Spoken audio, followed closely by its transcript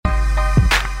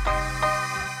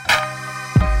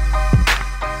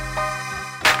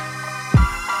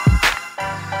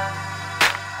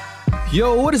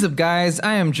Yo, what is up, guys?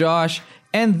 I am Josh,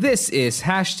 and this is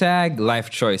hashtag Life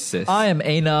Choices. I am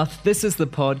Anath. This is the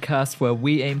podcast where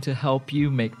we aim to help you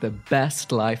make the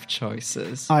best life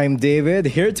choices. I'm David,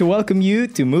 here to welcome you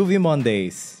to Movie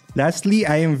Mondays. Lastly,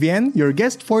 I am Vien, your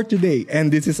guest for today, and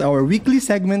this is our weekly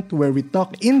segment where we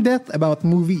talk in depth about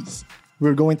movies.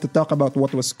 We're going to talk about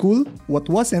what was cool, what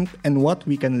wasn't, and what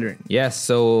we can learn. Yes,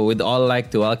 so we'd all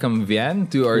like to welcome Vien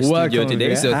to our studio today.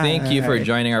 Vien. So thank you for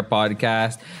joining our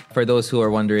podcast. For those who are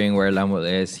wondering where Lemuel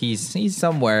is, he's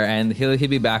somewhere and he'll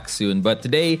be back soon. But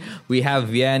today we have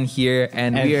Vien here,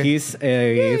 and he's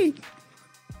a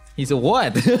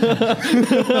what?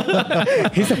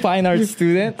 he's a fine arts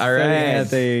student. All right.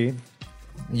 At a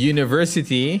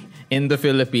University in the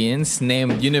Philippines,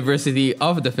 named University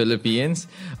of the Philippines.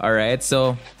 All right,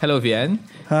 so hello, Vien.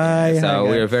 Hi. So hi,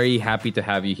 we're guys. very happy to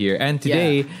have you here. And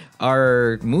today,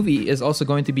 our movie is also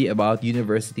going to be about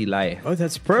university life. Oh,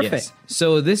 that's perfect. Yes.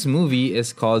 So this movie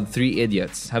is called Three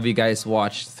Idiots. Have you guys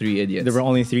watched Three Idiots? There were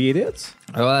only 3 idiots?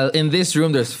 Well, in this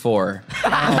room, there's 4.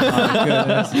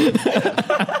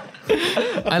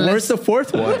 Where's the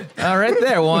fourth one? Right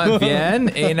there. 1, Vien,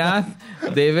 Anath,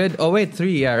 David. Oh, wait,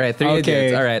 3. Yeah, right. 3 Okay.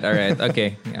 idiots. All right.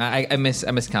 Okay. I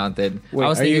miscounted. Wait, I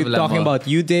was are thinking you of talking Lemuel. about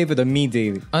you, David, or me,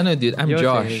 David? Oh, no, dude. I'm You're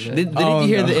Josh. David. Didn't you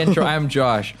hear the intro? I'm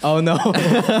Josh. Oh, no.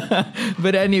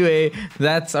 But anyway,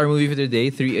 that's our movie for today,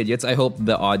 Three Idiots. I hope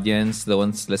the audience, the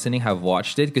ones listening, have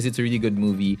watched it because it's a really good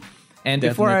movie. And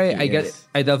before Definitely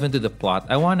I delve into the plot,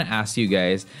 I want to ask you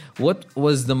guys, what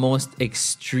was the most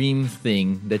extreme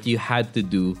thing that you had to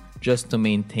do just to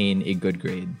maintain a good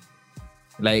grade?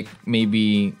 Like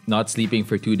maybe not sleeping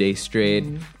for 2 days straight,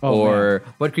 or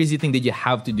what crazy thing did you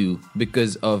have to do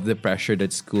because of the pressure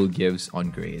that school gives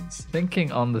on grades?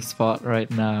 Thinking on the spot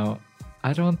right now,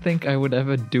 I don't think I would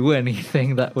ever do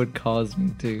anything that would cause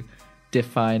me to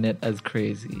define it as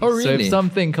crazy. Oh, So really? if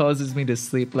something causes me to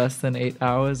sleep less than 8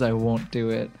 hours, I won't do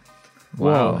it.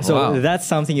 Wow. So that's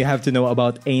something you have to know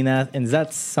about Anath, and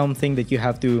that's something that you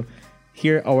have to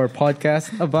hear our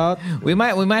podcast about. We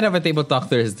might have a table talk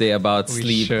Thursday about We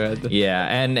sleep. should. Yeah,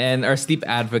 and our sleep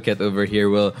advocate over here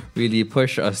will really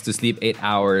push us to sleep 8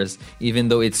 hours, even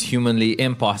though it's humanly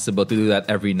impossible to do that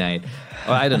every night.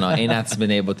 Well, I don't know. Anath's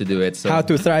been able to do it. So How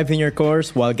to thrive in your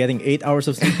course while getting 8 hours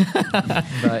of sleep.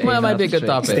 Well, it might be a good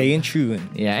topic. Stay in tune.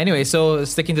 Yeah. Anyway, so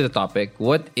sticking to the topic,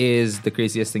 what is the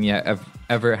craziest thing you have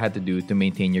ever had to do to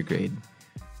maintain your grade?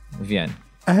 Vien.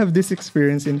 I have this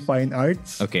experience in fine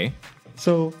arts. Okay.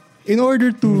 So, in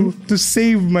order to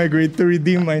save my grade, to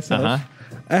redeem myself, Uh-huh.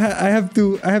 I have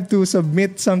to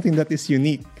submit something that is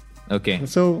unique. Okay.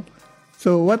 So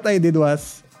what I did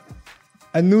was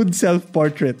a nude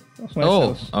self-portrait of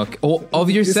Oh, myself. okay. Oh, of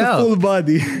It's a yourself. full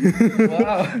body.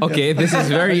 Okay, this is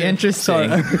very interesting.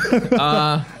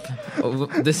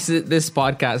 This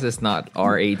podcast is not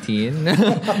R18.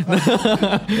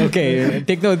 Okay,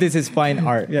 take note, this is fine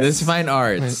art. Yes. This is fine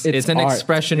arts. It's It's an art.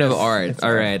 expression of art.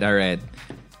 All right.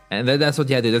 And that's what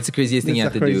you had to do. That's the craziest thing you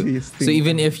That's had to the do. craziest So thing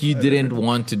even if you didn't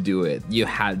want to do it, you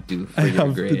had to for I your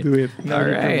have grade. to do it. All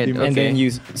right. And And then Okay.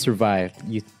 you survived.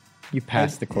 You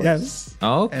passed the course. Yes.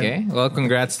 Okay. Well,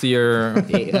 congrats to your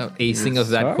acing of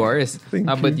that Sorry. course. Thank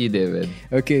How about you, David?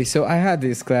 Okay, so I had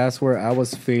this class where I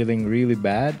was failing really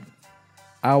bad.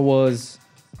 I was,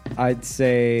 I'd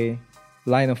say,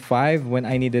 line of 5 when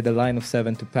I needed a line of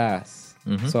 7 to pass.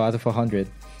 So out of 100.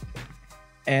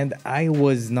 And I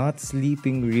was not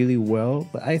sleeping really well,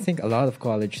 but I think a lot of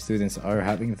college students are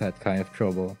having that kind of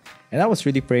trouble. And I was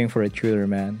really praying for a tutor,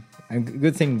 man. And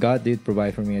good thing God did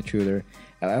provide for me a tutor.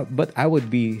 But I would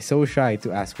be so shy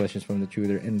to ask questions from the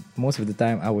tutor. And most of the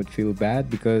time, I would feel bad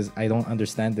because I don't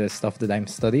understand the stuff that I'm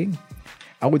studying.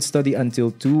 I would study until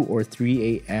 2 or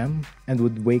 3 a.m. and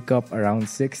would wake up around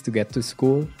 6 to get to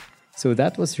school. So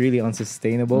that was really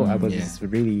unsustainable. I was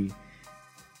really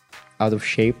out of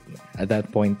shape at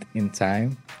that point in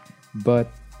time. But,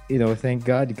 thank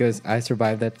God because I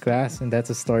survived that class, and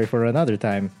that's a story for another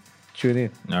time. Tune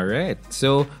in. All right.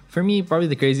 So for me, probably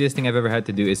the craziest thing I've ever had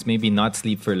to do is maybe not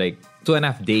sleep for like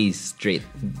 2.5 days straight.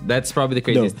 That's probably the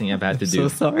craziest thing I've had to do. So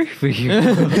sorry for you.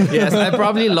 Yes, I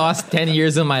probably lost 10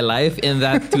 years of my life in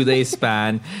that 2-day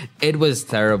span. It was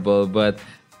terrible, but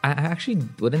I actually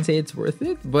wouldn't say it's worth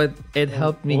it, but it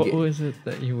helped me. What was it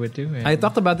that you were doing? I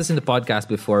talked about this in the podcast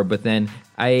before, but then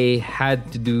I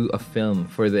had to do a film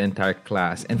for the entire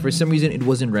class, and for some reason it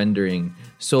wasn't rendering.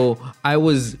 So I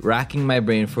was racking my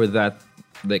brain for that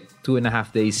like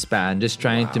 2.5 day span, just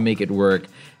trying to make it work.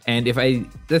 And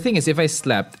the thing is, if I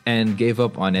slept and gave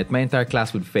up on it, my entire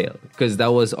class would fail because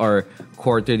that was our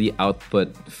quarterly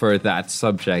output for that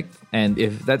subject. And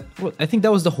I think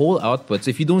that was the whole output. So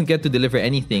if you don't get to deliver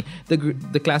anything,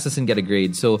 the class doesn't get a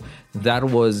grade. So that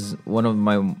was one of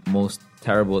my most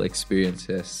terrible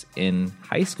experiences in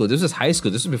high school. This was high school.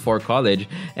 This was before college.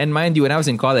 And mind you, when I was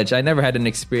in college, I never had an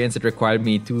experience that required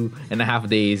me 2.5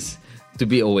 days to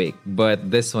be awake,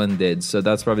 but this one did. So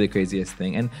that's probably the craziest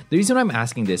thing. And the reason why I'm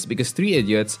asking this, because Three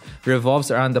Idiots revolves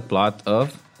around the plot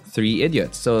of three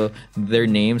idiots. So their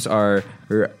names are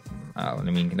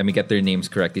let me get their names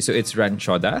correctly. So it's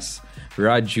Ranchodas,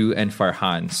 Raju, and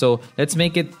Farhan. So let's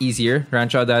make it easier.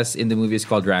 Ranchodas in the movie is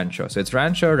called Rancho. So it's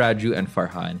Rancho, Raju, and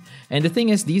Farhan. And the thing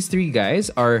is, these three guys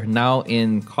are now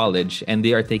in college and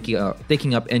they are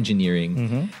taking up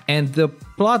engineering. And the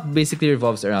plot basically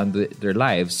revolves around their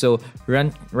lives. So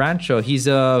Rancho, he's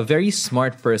a very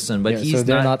smart person, but so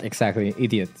they're not exactly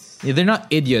idiots. They're not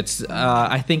idiots.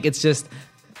 I think it's just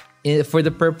for the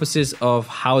purposes of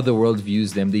how the world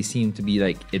views them, they seem to be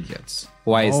like idiots.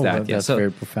 Why is that? That's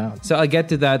very profound. So I'll get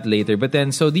to that later. But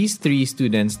then, so these three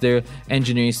students, they're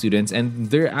engineering students, and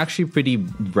they're actually pretty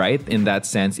bright in that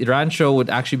sense. Rancho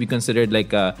would actually be considered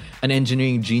like an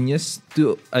engineering genius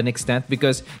to an extent,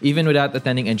 because even without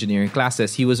attending engineering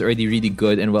classes, he was already really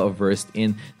good and well versed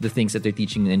in the things that they're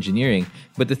teaching in engineering.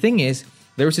 But the thing is,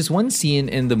 there was this one scene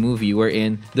in the movie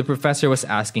wherein the professor was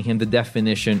asking him the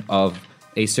definition of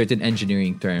a certain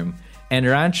engineering term, and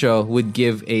Rancho would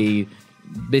give a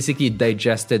basically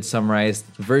digested, summarized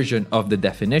version of the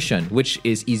definition, which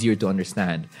is easier to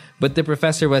understand. But the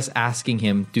professor was asking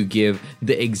him to give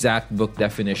the exact book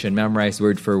definition, memorized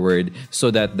word for word,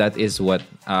 so that is what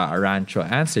Rancho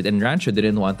answered. And Rancho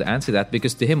didn't want to answer that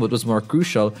because to him what was more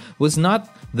crucial was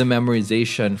not the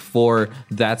memorization for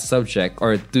that subject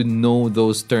or to know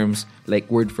those terms like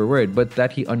word for word, but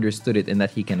that he understood it and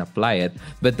that he can apply it.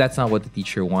 But that's not what the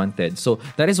teacher wanted. So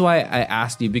that is why I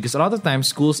asked you, because a lot of times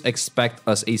schools expect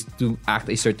us to act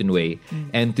a certain way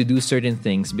and to do certain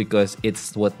things because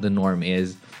it's what the norm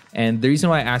is. And the reason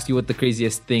why I asked you what the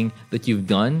craziest thing that you've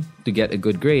done to get a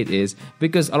good grade is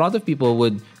because a lot of people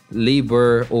would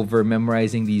labor over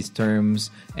memorizing these terms,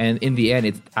 and in the end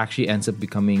it actually ends up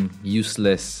becoming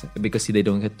useless because they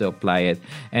don't get to apply it.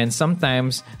 And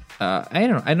sometimes I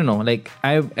don't know, like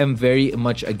I am very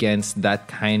much against that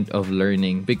kind of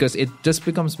learning because it just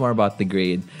becomes more about the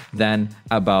grade than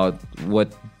about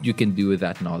what you can do with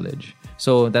that knowledge.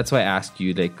 So that's why I asked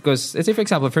you, like, because let's say for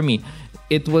example for me,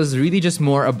 it was really just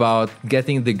more about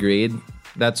getting the grade.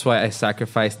 That's why I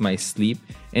sacrificed my sleep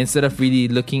instead of really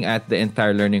looking at the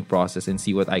entire learning process and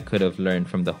see what I could have learned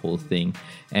from the whole thing.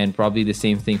 And probably the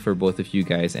same thing for both of you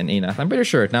guys. And Einath, I'm pretty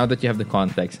sure now that you have the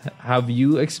context, have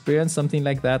you experienced something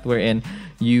like that wherein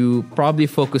you probably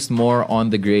focused more on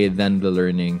the grade than the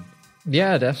learning?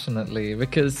 Yeah, definitely.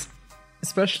 Because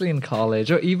especially in college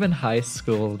or even high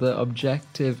school, the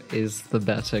objective is the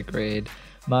better grade.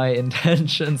 My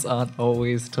intentions aren't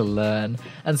always to learn.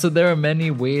 And so there are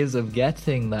many ways of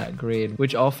getting that grade,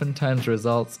 which oftentimes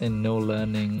results in no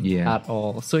learning at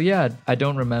all. So yeah, I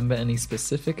don't remember any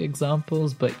specific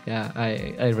examples, but yeah,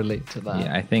 I relate to that.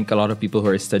 Yeah, I think a lot of people who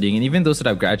are studying, and even those that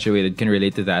have graduated can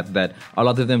relate to that a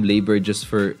lot of them labor just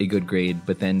for a good grade,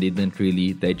 but then they didn't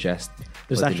really digest.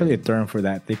 There's actually a term for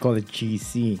that. They call it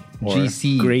GC, or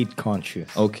GC. grade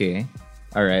conscious. Okay.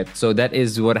 All right. So that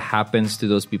is what happens to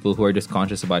those people who are just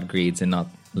conscious about grades and not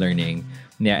learning.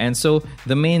 Yeah. And so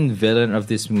the main villain of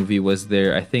this movie was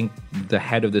I think the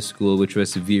head of the school, which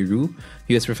was Viru.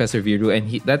 He was Professor Viru,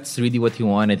 and that's really what he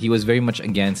wanted. He was very much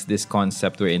against this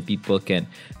concept wherein people can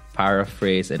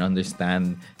paraphrase and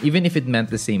understand, even if it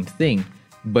meant the same thing.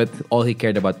 But all he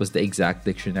cared about was the exact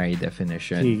dictionary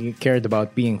definition. He cared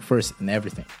about being first in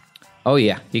everything. Oh,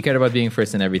 yeah. He cared about being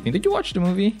first in everything. Did you watch the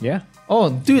movie? Yeah. Oh,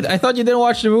 dude, I thought you didn't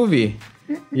watch the movie.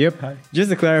 Yep.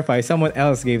 Just to clarify, someone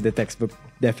else gave the textbook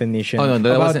definition that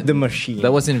about wasn't the machine.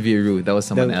 That wasn't Viru. That was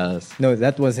someone else. No,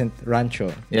 that wasn't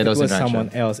Rancho. Yeah, that was Rancho. Someone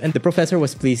else. And the professor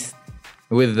was pleased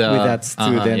with that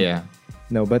student. Yeah.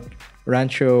 No, but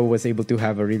Rancho was able to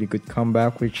have a really good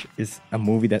comeback, which is a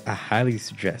movie that I highly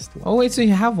suggest. Oh, wait, so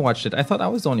you have watched it. I thought I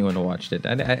was the only one who watched it.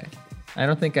 I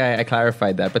don't think I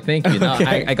clarified that, but thank you. Now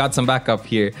I got some backup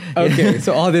here. Okay,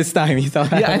 so all this time you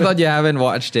thought... Yeah, I thought you haven't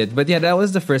watched it. But yeah, that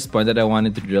was the first point that I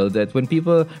wanted to drill, that when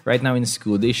people right now in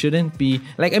school, they shouldn't be...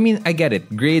 Like, I mean, I get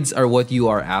it. Grades are what you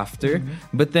are after. Mm-hmm.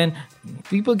 But then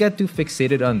people get too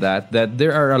fixated on that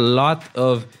there are a lot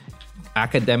of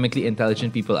academically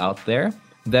intelligent people out there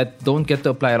that don't get to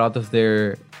apply a lot of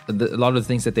the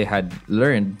things that they had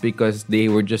learned because they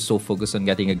were just so focused on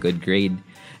getting a good grade.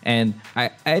 And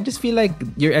I just feel like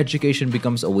your education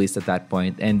becomes a waste at that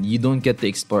point, and you don't get to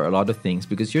explore a lot of things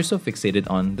because you're so fixated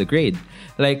on the grade.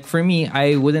 Like for me,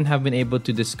 I wouldn't have been able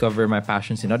to discover my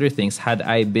passions in other things had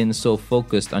I been so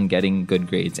focused on getting good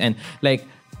grades. And like,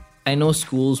 I know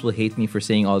schools will hate me for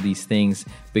saying all these things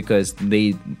because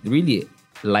they really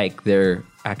like their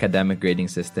academic grading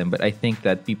system, but I think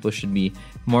that people should be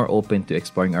more open to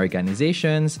exploring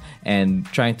organizations and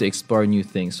trying to explore new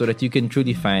things so that you can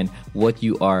truly find what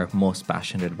you are most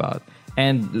passionate about.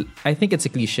 And I think it's a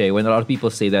cliche when a lot of people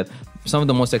say that some of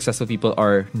the most successful people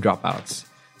are dropouts.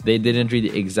 They didn't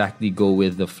really exactly go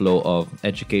with the flow of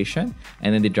education,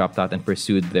 and then they dropped out and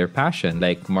pursued their passion,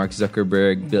 like Mark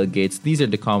Zuckerberg, Bill Gates. These are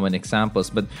the common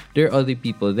examples, but there are other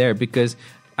people there because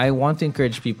I want to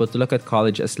encourage people to look at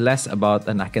college as less about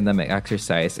an academic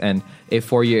exercise and a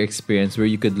 4-year experience where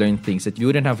you could learn things that you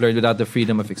wouldn't have learned without the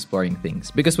freedom of exploring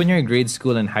things. Because when you're in grade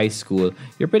school and high school,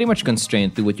 you're pretty much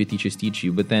constrained to what your teachers teach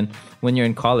you. But then when you're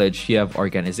in college, you have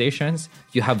organizations,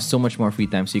 you have so much more free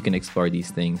time so you can explore these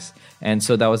things. And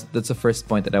so that's the first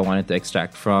point that I wanted to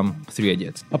extract from Three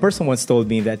Idiots. A person once told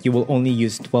me that you will only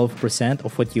use 12%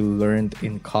 of what you learned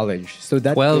in college. So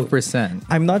that 12%.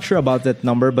 I'm not sure about that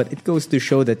number, but it goes to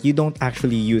show that you don't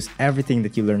actually use everything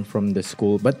that you learn from the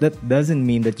school. But that doesn't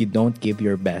mean that you don't give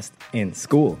your best in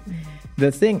school.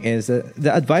 The thing is,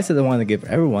 the advice that I want to give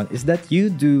everyone is that you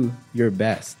do your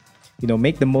best. You know,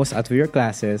 make the most out of your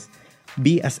classes.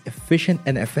 Be as efficient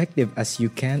and effective as you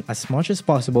can as much as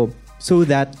possible so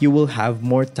that you will have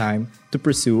more time to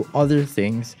pursue other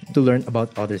things, to learn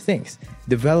about other things.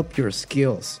 Develop your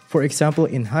skills. For example,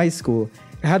 in high school,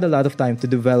 I had a lot of time to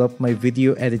develop my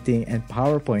video editing and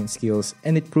PowerPoint skills,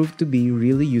 and it proved to be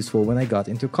really useful when I got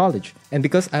into college. And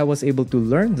because I was able to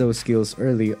learn those skills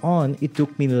early on, it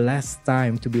took me less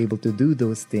time to be able to do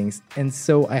those things. And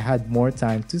so I had more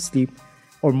time to sleep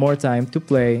or more time to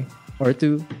play or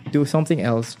to do something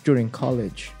else during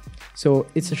college. So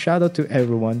it's a shout out to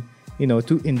everyone,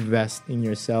 to invest in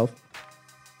yourself.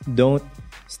 Don't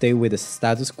stay with the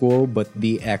status quo, but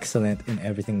be excellent in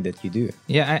everything that you do.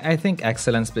 Yeah, I think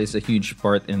excellence plays a huge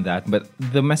part in that. But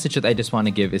the message that I just want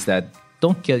to give is that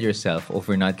don't kill yourself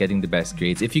over not getting the best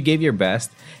grades. If you gave your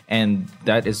best and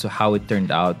that is how it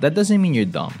turned out, that doesn't mean you're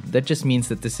dumb. That just means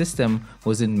that the system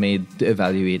wasn't made to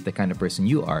evaluate the kind of person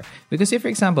you are. Because say, for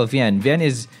example, Vian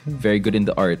is very good in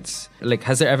the arts. Like,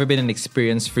 has there ever been an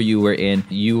experience for you wherein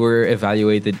you were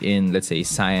evaluated in, let's say,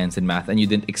 science and math and you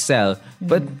didn't excel?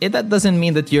 But that doesn't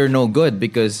mean that you're no good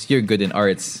because you're good in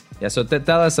arts. Yeah, so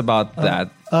tell us about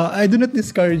that. I do not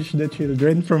discourage the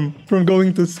children from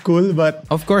going to school, but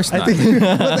of course not.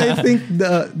 I think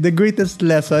the greatest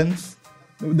lessons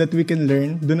that we can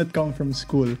learn do not come from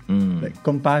school. Like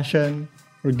compassion,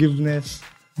 forgiveness,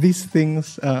 these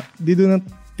things, they do not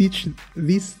teach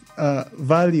these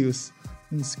values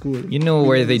in school. You know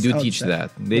where they do teach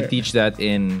that? They teach that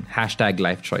in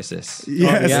 #LifeChoices.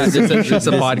 Yes. Yeah, it's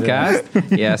a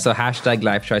podcast. Yeah, so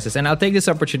 #LifeChoices. And I'll take this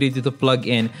opportunity to plug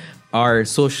in our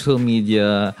social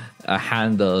media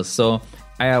handles. So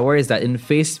where is that? In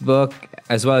Facebook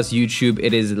as well as YouTube,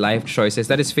 it is Life Choices.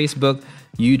 That is Facebook,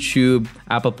 YouTube,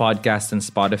 Apple Podcasts, and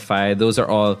Spotify. Those are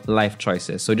all Life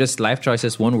Choices. So just Life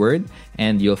Choices, one word,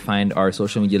 and you'll find our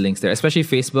social media links there. Especially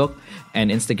Facebook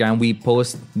and Instagram, we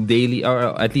post daily,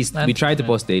 or at least we try to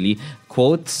post daily,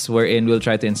 quotes wherein we'll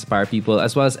try to inspire people,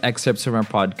 as well as excerpts from our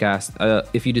podcast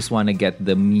if you just want to get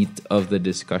the meat of the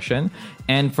discussion.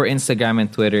 And for Instagram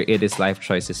and Twitter, it is Life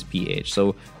Choices PH.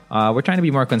 So we're trying to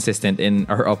be more consistent in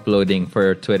our uploading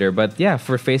for Twitter. But yeah,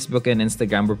 for Facebook and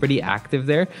Instagram, we're pretty active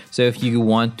there. So if you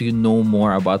want to know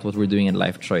more about what we're doing in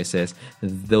Life Choices,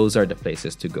 those are the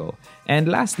places to go. And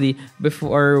lastly,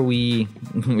 before we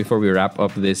wrap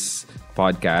up this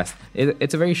podcast,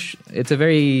 it's a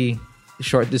very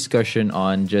short discussion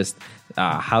on just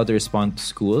how to respond to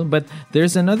school. But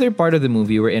there's another part of the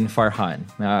movie wherein Farhan,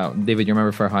 David, you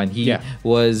remember Farhan? He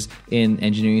was in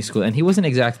engineering school and he wasn't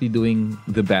exactly doing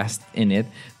the best in it,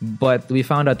 but we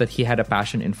found out that he had a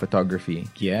passion in photography.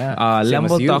 Yeah.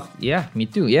 Lembel talked. Yeah, me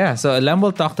too. Yeah. So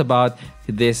Lembel talked about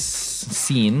this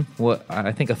scene,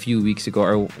 I think a few weeks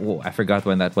ago, or I forgot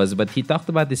when that was, but he talked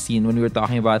about this scene when we were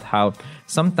talking about how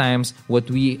sometimes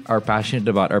what we are passionate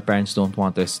about, our parents don't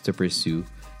want us to pursue.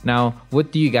 Now,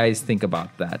 what do you guys think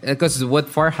about that? Because what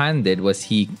Farhan did was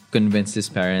he convinced his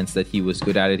parents that he was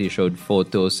good at it. He showed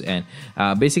photos and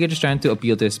basically just trying to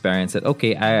appeal to his parents that,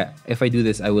 okay, if I do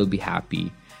this, I will be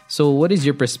happy. So what is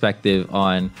your perspective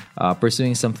on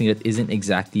pursuing something that isn't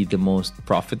exactly the most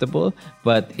profitable,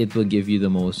 but it will give you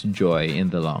the most joy in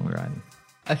the long run?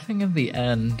 I think in the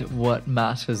end, what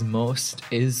matters most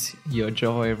is your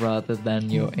joy rather than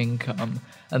your income.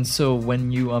 And so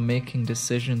when you are making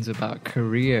decisions about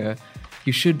career,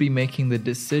 you should be making the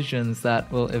decisions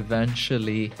that will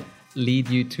eventually lead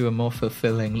you to a more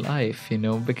fulfilling life,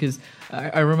 because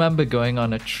I remember going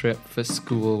on a trip for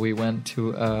school. We went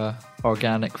to a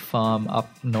organic farm up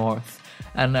north,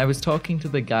 and I was talking to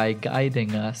the guy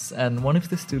guiding us, and one of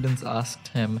the students asked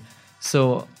him,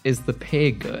 "So is the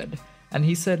pay good?" And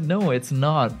he said, "No, it's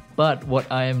not, but what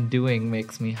I am doing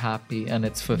makes me happy and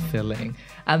it's fulfilling."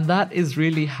 And that is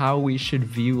really how we should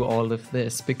view all of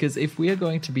this, because if we are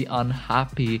going to be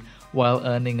unhappy while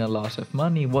earning a lot of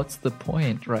money, what's the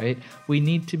point, right? We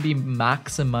need to be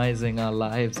maximizing our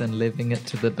lives and living it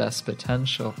to the best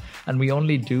potential. And we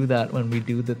only do that when we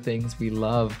do the things we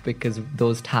love, because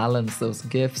those talents, those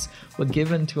gifts were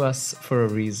given to us for a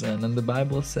reason. And the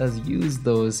Bible says use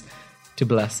those to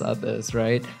bless others,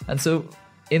 right? And so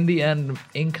in the end,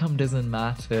 income doesn't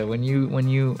matter.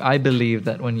 I believe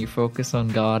that when you focus on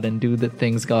God and do the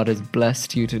things God has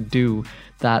blessed you to do,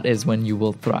 that is when you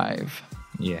will thrive.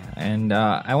 Yeah, and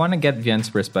I want to get Vien's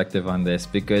perspective on this,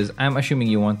 because I'm assuming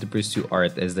you want to pursue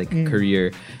art as like a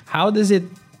career. How does it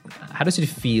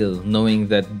feel knowing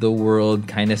that the world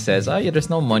kind of says, "Oh yeah, there's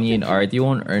no money in art, you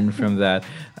won't earn from that"?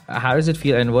 How does it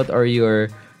feel, and what are your,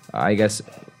 I guess,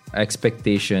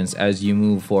 expectations as you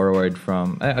move forward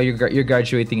from you're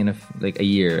graduating in a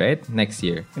year, right? Next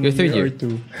year, your third year,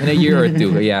 in a year or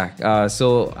two. Yeah.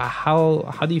 So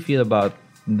how do you feel about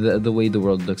the way the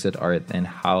world looks at art, and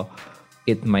how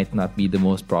it might not be the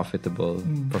most profitable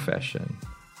profession?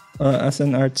 As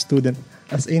an art student,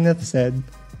 as Inath said,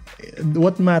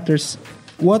 what matters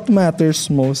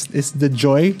most is the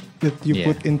joy that you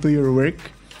put into your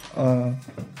work,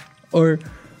 or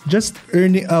just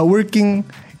working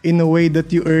in a way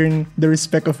that you earn the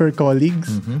respect of your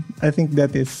colleagues. I think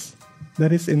that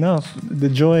is enough. The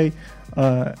joy,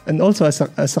 and also as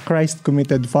a Christ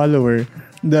committed follower,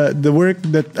 the work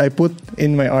that I put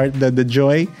in my art, the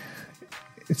joy,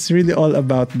 it's really all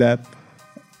about that.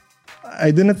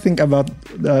 I do not think about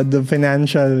the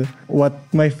financial, what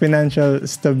my financial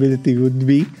stability would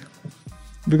be,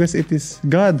 because it is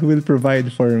God who will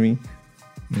provide for me.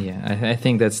 Yeah, I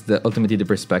think that's ultimately the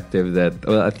perspective that,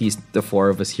 well, at least the four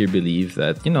of us here believe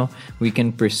that, we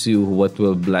can pursue what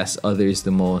will bless others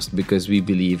the most, because we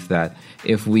believe that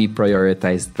if we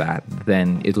prioritize that,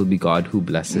 then it will be God who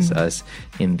blesses us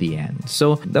in the end.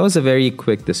 So that was a very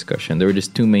quick discussion. There were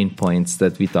just two main points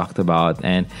that we talked about,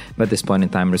 and at this point in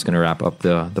time, we're just going to wrap up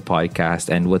the podcast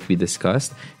and what we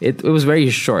discussed. It was very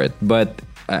short, but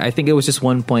I think it was just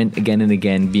one point again and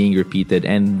again being repeated.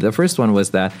 And the first one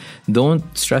was that don't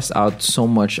stress out so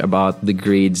much about the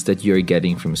grades that you're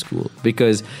getting from school.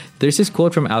 Because there's this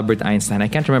quote from Albert Einstein. I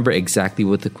can't remember exactly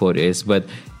what the quote is, but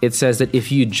it says that if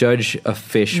you judge a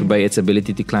fish by its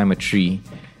ability to climb a tree,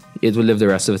 it will live the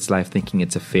rest of its life thinking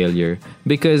it's a failure.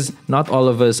 Because not all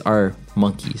of us are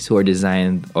monkeys who are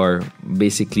designed or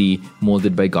basically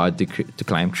molded by God to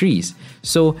climb trees.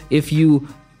 So if you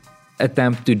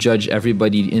attempt to judge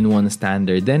everybody in one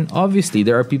standard, then obviously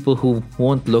there are people who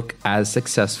won't look as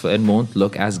successful and won't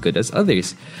look as good as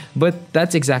others. But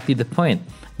that's exactly the point.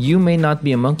 You may not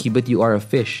be a monkey, but you are a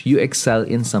fish. You excel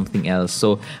in something else.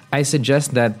 So I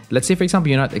suggest that, let's say for example,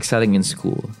 you're not excelling in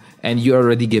school and you're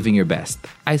already giving your best.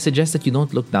 I suggest that you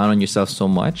don't look down on yourself so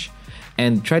much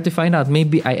and try to find out,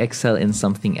 maybe I excel in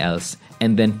something else,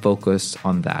 and then focus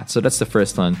on that. So that's the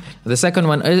first one. The second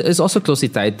one is also closely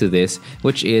tied to this,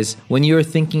 which is when you're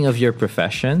thinking of your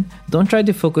profession, don't try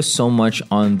to focus so much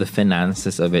on the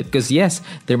finances of it. Because yes,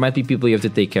 there might be people you have to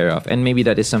take care of, and maybe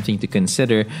that is something to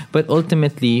consider. But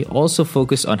ultimately, also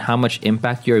focus on how much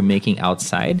impact you're making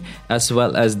outside, as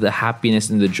well as the happiness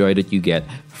and the joy that you get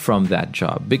from that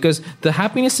job. Because the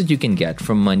happiness that you can get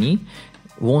from money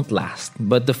won't last,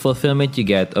 but the fulfillment you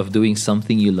get of doing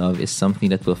something you love is something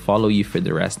that will follow you for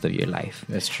the rest of your life.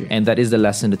 That's true. And that is the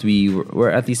lesson that we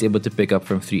were at least able to pick up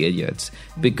from Three Idiots.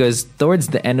 Because towards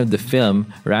the end of the film,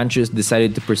 Rancho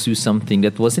decided to pursue something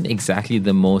that wasn't exactly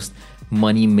the most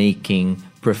money-making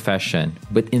profession,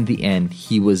 but in the end,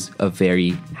 he was a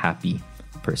very happy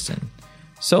person.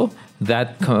 So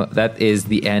that is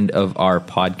the end of our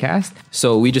podcast.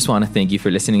 So we just want to thank you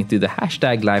for listening to the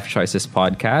 #Life Choices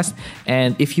podcast.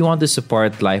 And if you want to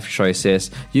support Life Choices,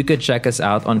 you could check us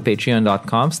out on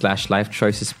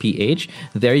patreon.com/lifechoicesph.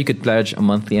 There you could pledge a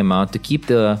monthly amount to keep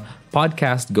the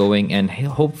podcast going, and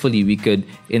hopefully we could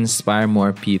inspire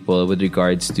more people with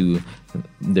regards to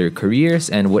their careers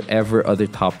and whatever other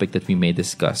topic that we may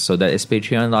discuss. So that is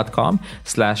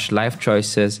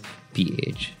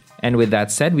patreon.com/lifechoicesph. And with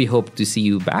that said, we hope to see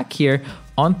you back here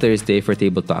on Thursday for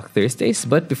Table Talk Thursdays.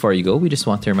 But before you go, we just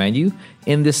want to remind you,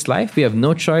 in this life, we have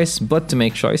no choice but to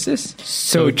make choices.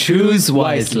 So choose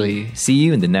wisely. See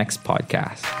you in the next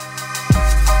podcast.